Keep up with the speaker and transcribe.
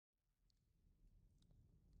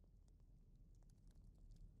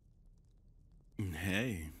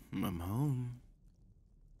Hey, I'm home.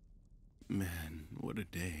 Man, what a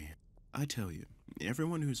day. I tell you,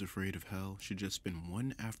 everyone who's afraid of hell should just spend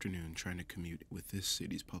one afternoon trying to commute with this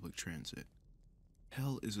city's public transit.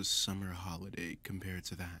 Hell is a summer holiday compared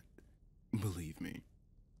to that. Believe me.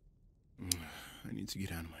 I need to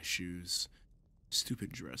get out of my shoes.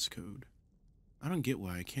 Stupid dress code. I don't get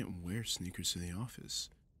why I can't wear sneakers to the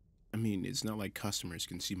office. I mean, it's not like customers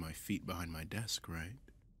can see my feet behind my desk, right?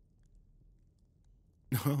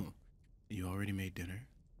 Oh, you already made dinner?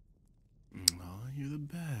 Oh, you're the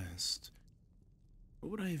best.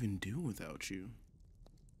 What would I even do without you?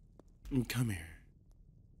 Come here.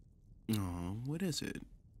 Oh, what is it?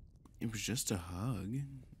 It was just a hug.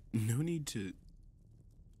 No need to.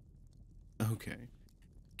 Okay,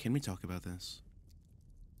 can we talk about this?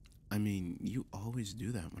 I mean, you always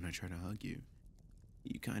do that when I try to hug you.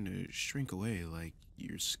 You kind of shrink away like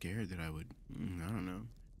you're scared that I would, I don't know,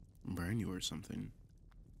 burn you or something.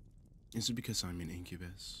 Is it because I'm an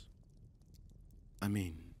incubus? I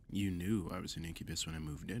mean, you knew I was an incubus when I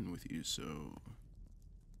moved in with you, so.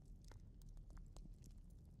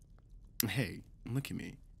 Hey, look at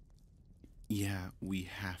me. Yeah, we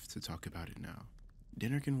have to talk about it now.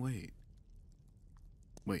 Dinner can wait.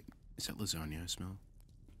 Wait, is that lasagna I smell?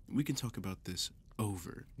 We can talk about this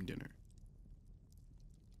over dinner.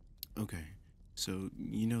 Okay, so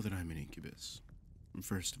you know that I'm an incubus.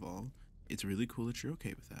 First of all, it's really cool that you're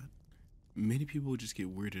okay with that. Many people just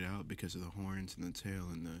get weirded out because of the horns and the tail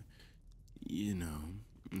and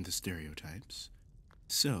the stereotypes.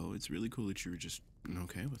 So it's really cool that you were just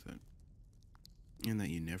okay with it. And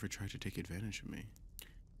that you never tried to take advantage of me.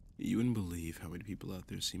 You wouldn't believe how many people out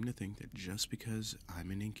there seem to think that just because I'm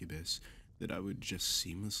an incubus, that I would just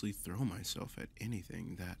seamlessly throw myself at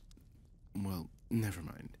anything that, well, never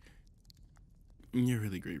mind. You're a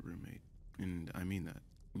really great roommate, and I mean that.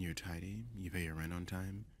 You're tidy, you pay your rent on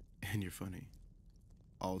time, and you're funny.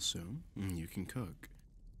 Also, you can cook.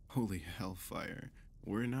 Holy hellfire.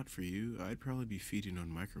 Were it not for you, I'd probably be feeding on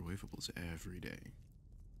microwavables every day.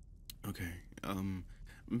 Okay,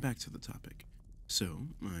 back to the topic. So,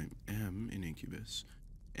 I am an incubus,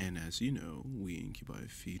 and as you know, we incubi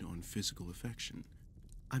feed on physical affection.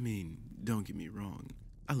 I mean, don't get me wrong,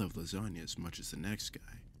 I love lasagna as much as the next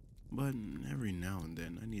guy, but every now and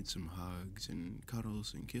then I need some hugs and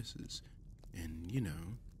cuddles and kisses, and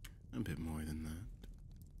a bit more than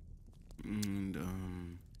that. And,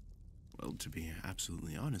 well, to be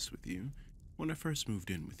absolutely honest with you, when I first moved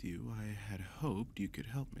in with you, I had hoped you could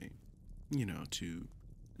help me, to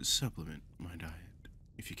supplement my diet,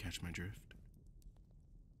 if you catch my drift.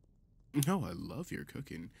 No, I love your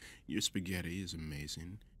cooking. Your spaghetti is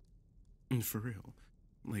amazing. And for real,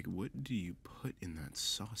 like, what do you put in that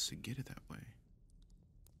sauce to get it that way?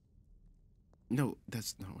 No,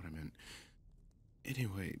 that's not what I meant.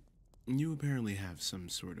 Anyway, you apparently have some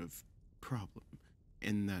sort of problem.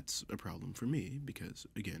 And that's a problem for me because,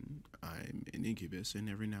 again, I'm an incubus and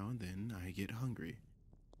every now and then I get hungry.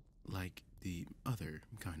 Like the other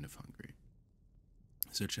kind of hungry.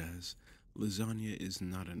 Such as lasagna is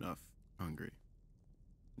not enough hungry.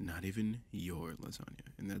 Not even your lasagna.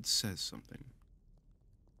 And that says something.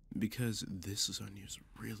 Because this lasagna is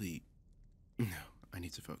really. No, I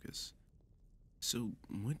need to focus. So,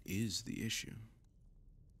 what is the issue?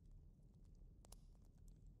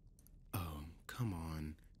 Oh, come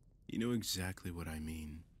on. You know exactly what I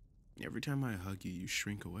mean. Every time I hug you, you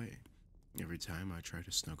shrink away. Every time I try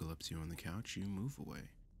to snuggle up to you on the couch, you move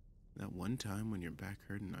away. That one time when your back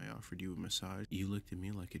hurt and I offered you a massage, you looked at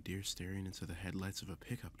me like a deer staring into the headlights of a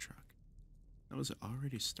pickup truck. I was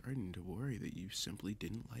already starting to worry that you simply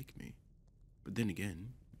didn't like me. But then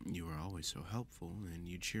again, you were always so helpful and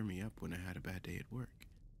you'd cheer me up when I had a bad day at work.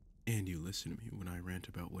 And you listen to me when I rant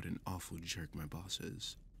about what an awful jerk my boss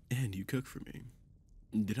is. And you cook for me.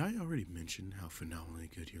 Did I already mention how phenomenally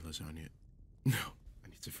good your lasagna? No, I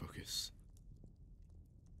need to focus.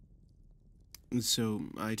 So,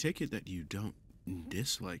 I take it that you don't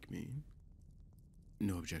dislike me.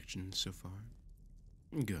 No objections so far?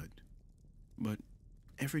 Good. But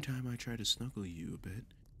every time I try to snuggle you a bit,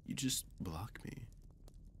 you just block me.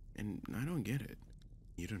 And I don't get it.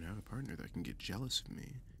 You don't have a partner that can get jealous of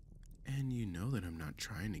me. And you know that I'm not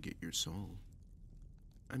trying to get your soul.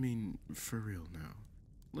 I mean, for real now.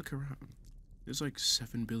 Look around. There's like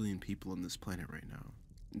 7 billion people on this planet right now.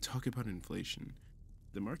 And talk about inflation.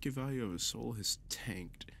 The market value of a soul has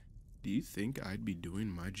tanked. Do you think I'd be doing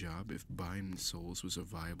my job if buying souls was a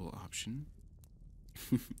viable option?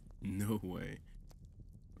 No way.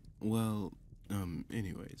 Well,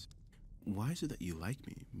 anyways. Why is it that you like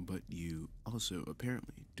me, but you also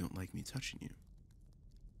apparently don't like me touching you?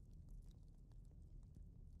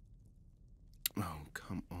 Oh,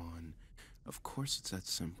 come on. Of course it's that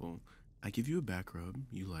simple. I give you a back rub,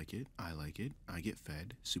 you like it, I get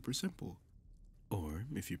fed, super simple. Or,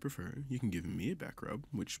 if you prefer, you can give me a back rub,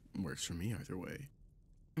 which works for me either way.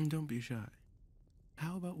 And don't be shy.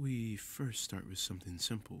 How about we first start with something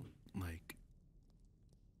simple, like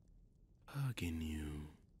hugging you?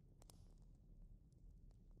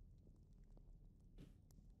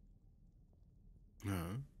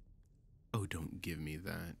 Huh? Oh, don't give me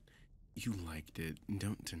that. You liked it,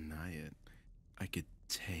 don't deny it. I could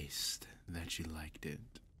taste that you liked it.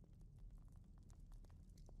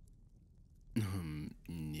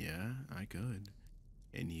 Yeah, I could.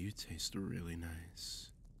 And you taste really nice.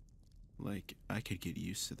 Like, I could get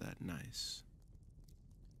used to that nice.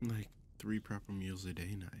 Like, 3 proper meals a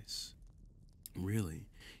day nice. Really,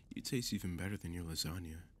 you taste even better than your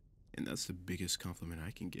lasagna. And that's the biggest compliment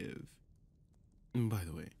I can give. And by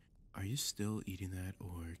the way, are you still eating that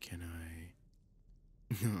or can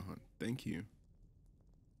I? Oh, thank you.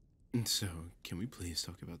 And so, can we please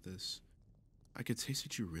talk about this? I could taste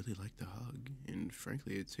that you really like the hug, and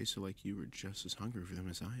frankly, it tasted like you were just as hungry for them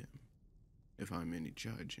as I am. If I'm any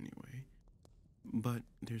judge, anyway. But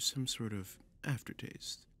there's some sort of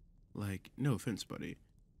aftertaste. Like, no offense, buddy,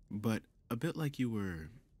 but a bit like you were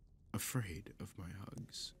afraid of my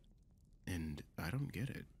hugs. And I don't get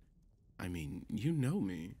it. I mean, you know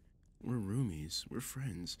me. We're roomies, we're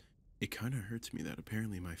friends. It kinda hurts me that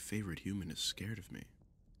apparently my favorite human is scared of me.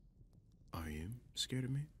 Are you scared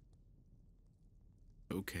of me?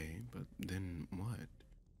 Okay, but then what?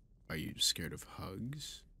 Are you scared of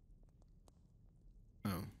hugs?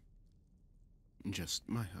 Oh, just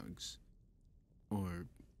my hugs. Or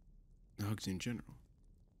hugs in general.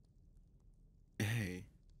 Hey,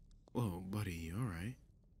 whoa, buddy, you alright?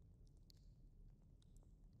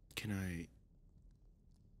 Can I.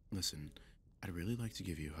 Listen, I'd really like to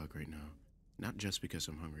give you a hug right now. Not just because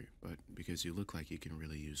I'm hungry, but because you look like you can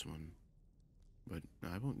really use one. But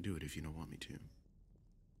I won't do it if you don't want me to.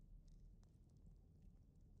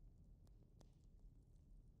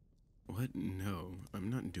 What? No, I'm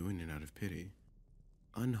not doing it out of pity.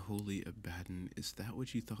 Unholy abandon, is that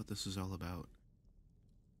what you thought this was all about?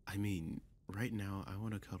 I mean, right now I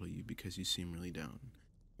want to cuddle you because you seem really down.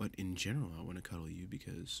 But in general, I want to cuddle you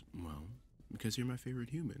because, well, because you're my favorite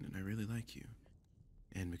human and I really like you.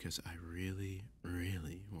 And because I really,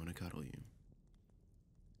 really want to cuddle you.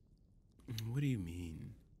 What do you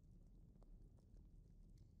mean?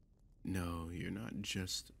 No, you're not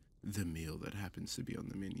just the meal that happens to be on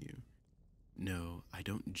the menu. No, I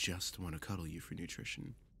don't just want to cuddle you for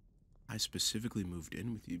nutrition. I specifically moved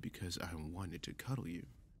in with you because I wanted to cuddle you.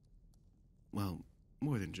 Well,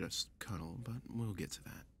 more than just cuddle, but we'll get to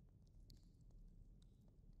that.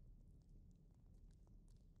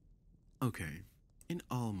 Okay, in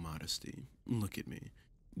all modesty, look at me.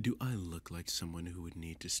 Do I look like someone who would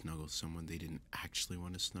need to snuggle someone they didn't actually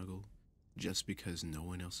want to snuggle just because no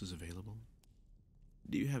one else is available?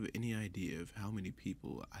 Do you have any idea of how many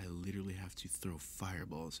people I literally have to throw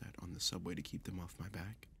fireballs at on the subway to keep them off my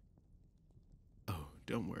back? Oh,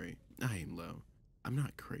 don't worry, I aim low. I'm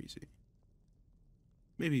not crazy.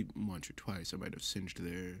 Maybe once or twice I might have singed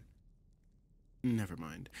their. Never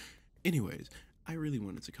mind. Anyways, I really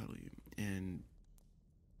wanted to cuddle you, and.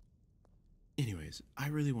 Anyways, I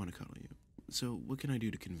really want to cuddle you. So, what can I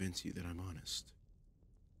do to convince you that I'm honest?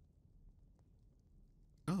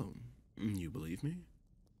 Oh, you believe me?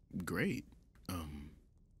 Great.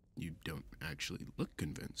 You don't actually look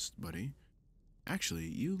convinced, buddy. Actually,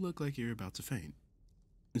 you look like you're about to faint.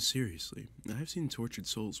 Seriously, I've seen tortured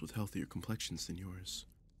souls with healthier complexions than yours.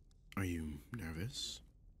 Are you nervous?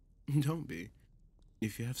 Don't be.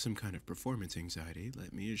 If you have some kind of performance anxiety,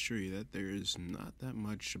 let me assure you that there is not that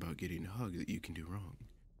much about getting a hug that you can do wrong.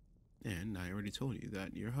 And I already told you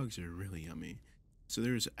that your hugs are really yummy, so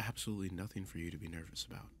there is absolutely nothing for you to be nervous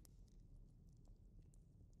about.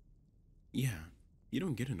 Yeah, you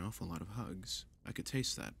don't get an awful lot of hugs. I could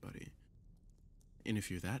taste that, buddy. And if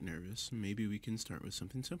you're that nervous, maybe we can start with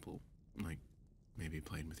something simple, like maybe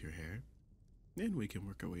playing with your hair. Then we can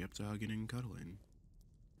work our way up to hugging and cuddling.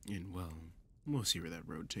 And well, we'll see where that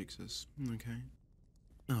road takes us, okay?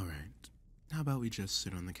 Alright, how about we just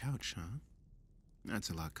sit on the couch, huh? That's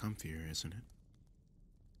a lot comfier, isn't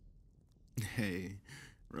it? Hey,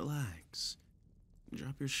 relax.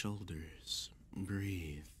 Drop your shoulders.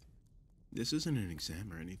 Breathe. This isn't an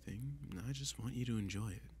exam or anything. I just want you to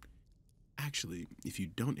enjoy it. Actually, if you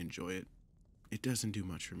don't enjoy it, it doesn't do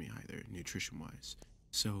much for me either, nutrition wise.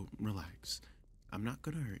 So relax. I'm not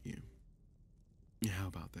gonna hurt you. How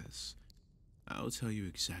about this? I'll tell you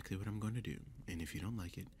exactly what I'm going to do, and if you don't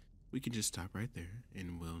like it, we can just stop right there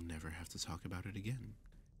and we'll never have to talk about it again.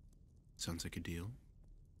 Sounds like a deal?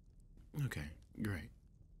 Okay, great.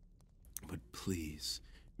 But please,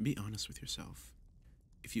 be honest with yourself.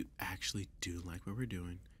 If you actually do like what we're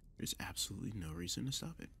doing, there's absolutely no reason to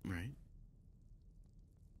stop it, right?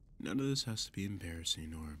 None of this has to be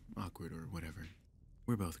embarrassing or awkward or whatever.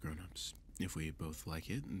 We're both grown-ups. If we both like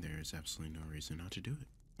it, there's absolutely no reason not to do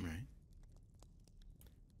it, right?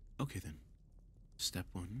 Okay then. Step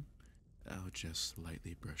one, I'll just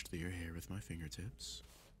lightly brush through your hair with my fingertips.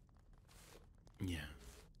 Yeah,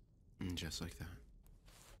 just like that.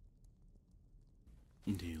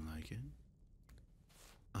 Do you like it?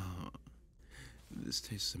 Oh, this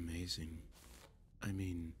tastes amazing. I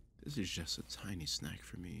mean, this is just a tiny snack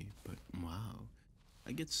for me, but wow,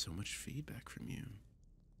 I get so much feedback from you.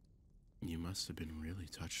 You must have been really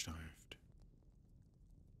touch-starved.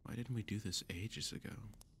 Why didn't we do this ages ago?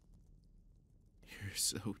 You're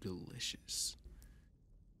so delicious.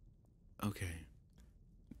 Okay,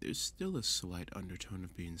 there's still a slight undertone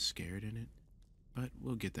of being scared in it, but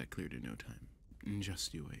we'll get that cleared in no time.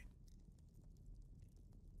 Just you wait.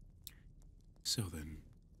 So then,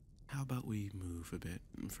 how about we move a bit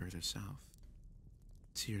further south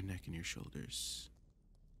to your neck and your shoulders?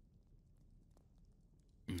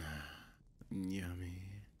 Yummy.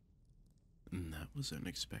 That was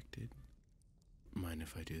unexpected. Mind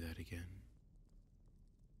if I do that again?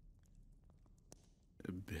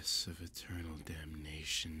 Abyss of eternal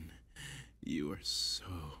damnation. You are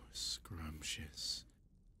so scrumptious.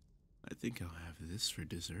 I think I'll have this for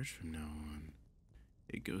dessert from now on.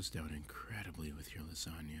 It goes down incredibly with your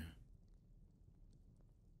lasagna.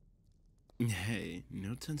 Hey,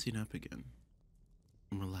 no tensing up again.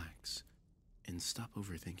 Relax, and stop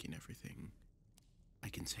overthinking everything. I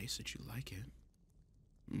can taste that you like it.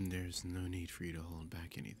 There's no need for you to hold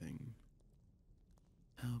back anything.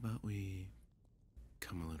 How about we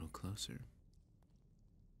come a little closer?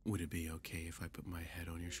 Would it be okay if I put my head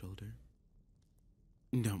on your shoulder?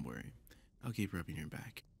 Don't worry, I'll keep rubbing your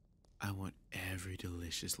back. I want every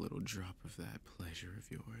delicious little drop of that pleasure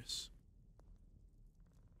of yours.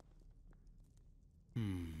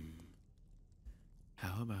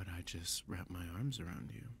 How about I just wrap my arms around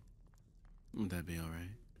you? Would that be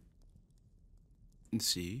alright?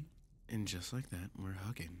 See? And just like that, we're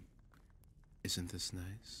hugging. Isn't this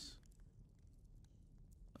nice?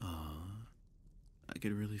 Aw, I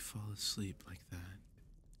could really fall asleep like that.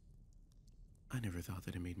 I never thought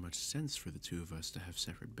that it made much sense for the two of us to have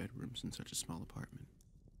separate bedrooms in such a small apartment.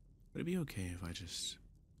 Would it be okay if I just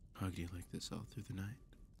hugged you like this all through the night?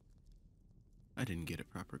 I didn't get a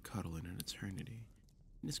proper cuddle in an eternity,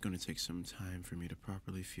 and it's going to take some time for me to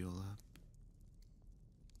properly fuel up.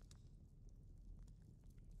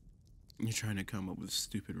 You're trying to come up with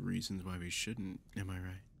stupid reasons why we shouldn't, am I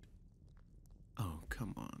right? Oh,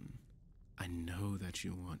 come on. I know that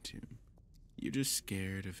you want to. You're just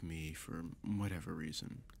scared of me for whatever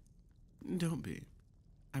reason. Don't be.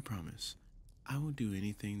 I promise. I won't do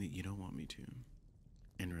anything that you don't want me to.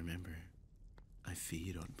 And remember, I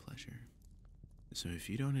feed on pleasure. So if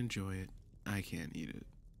you don't enjoy it, I can't eat it.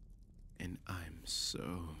 And I'm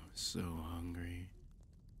so hungry.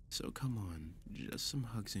 So come on, just some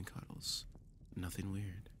hugs and cuddles. Nothing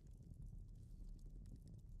weird.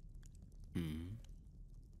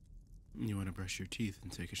 You want to brush your teeth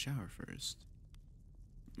and take a shower first?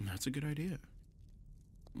 That's a good idea.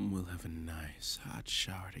 We'll have a nice hot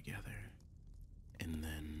shower together. And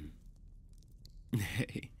then...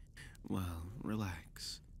 Hey, well,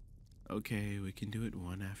 relax. Okay, we can do it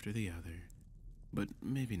one after the other. But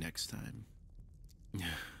maybe next time.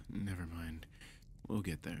 Never mind. We'll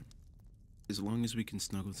get there. As long as we can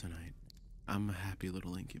snuggle tonight, I'm a happy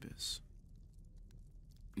little incubus.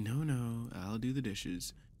 No, I'll do the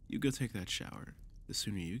dishes. You go take that shower. The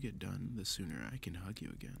sooner you get done, the sooner I can hug you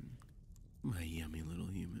again. My yummy little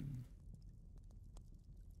human.